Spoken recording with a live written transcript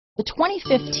The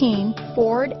 2015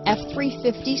 Ford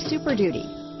F-350 Super Duty.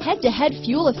 Head-to-head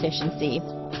fuel efficiency,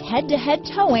 head-to-head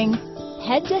towing,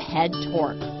 head-to-head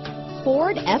torque.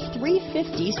 Ford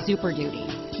F-350 Super Duty.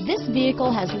 This vehicle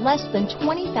has less than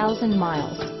 20,000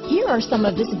 miles. Here are some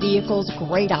of this vehicle's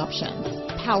great options.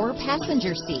 Power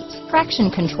passenger seat,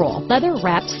 traction control,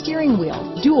 leather-wrapped steering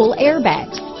wheel, dual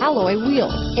airbags, alloy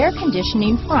wheels, air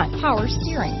conditioning front, power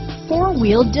steering,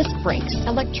 four-wheel disc brakes,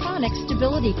 electronic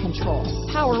stability control,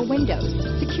 power windows,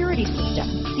 security system,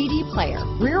 CD player,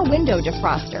 rear window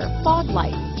defroster, fog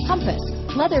lights, compass,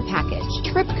 leather package,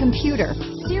 trip computer,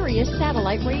 Sirius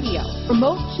satellite radio,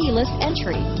 remote keyless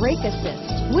entry, brake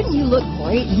assist. Wouldn't you look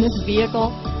great in this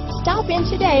vehicle? Stop in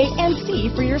today and see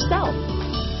for yourself.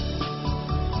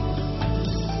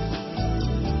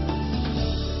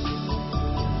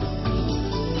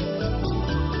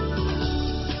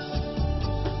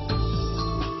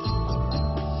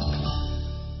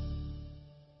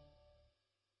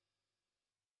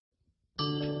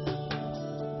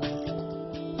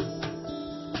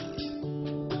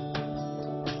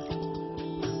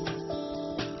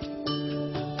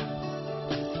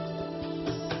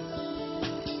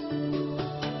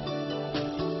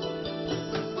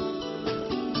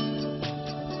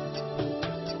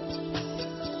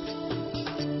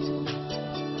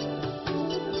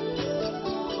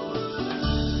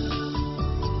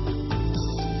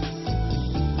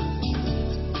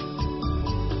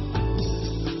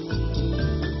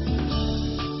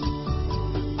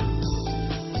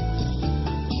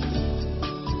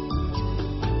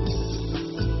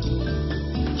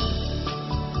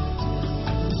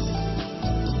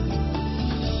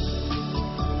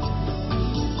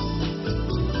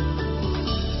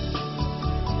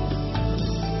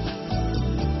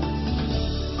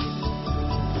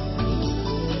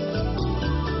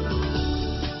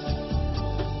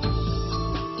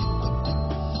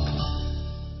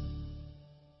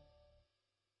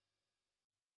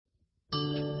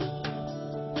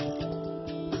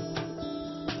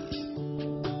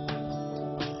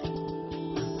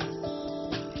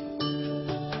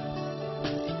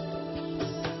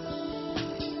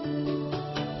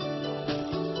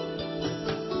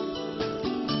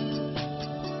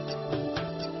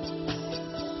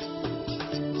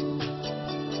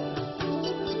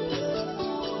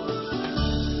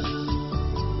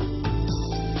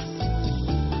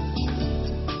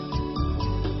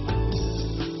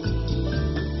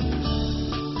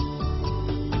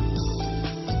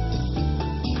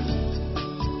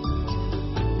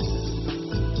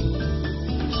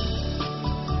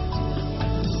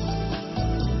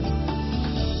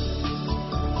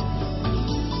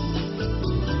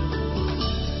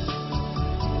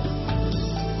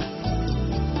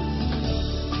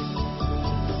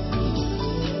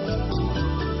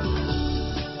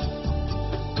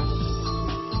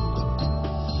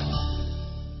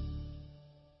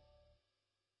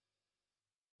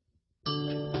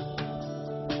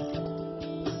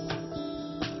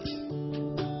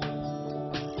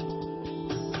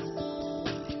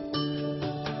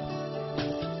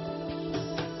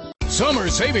 Summer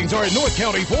savings are at North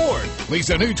County Ford.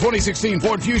 Lease a new 2016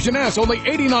 Ford Fusion S only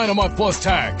 $89 a month plus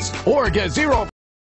tax. Or get 0%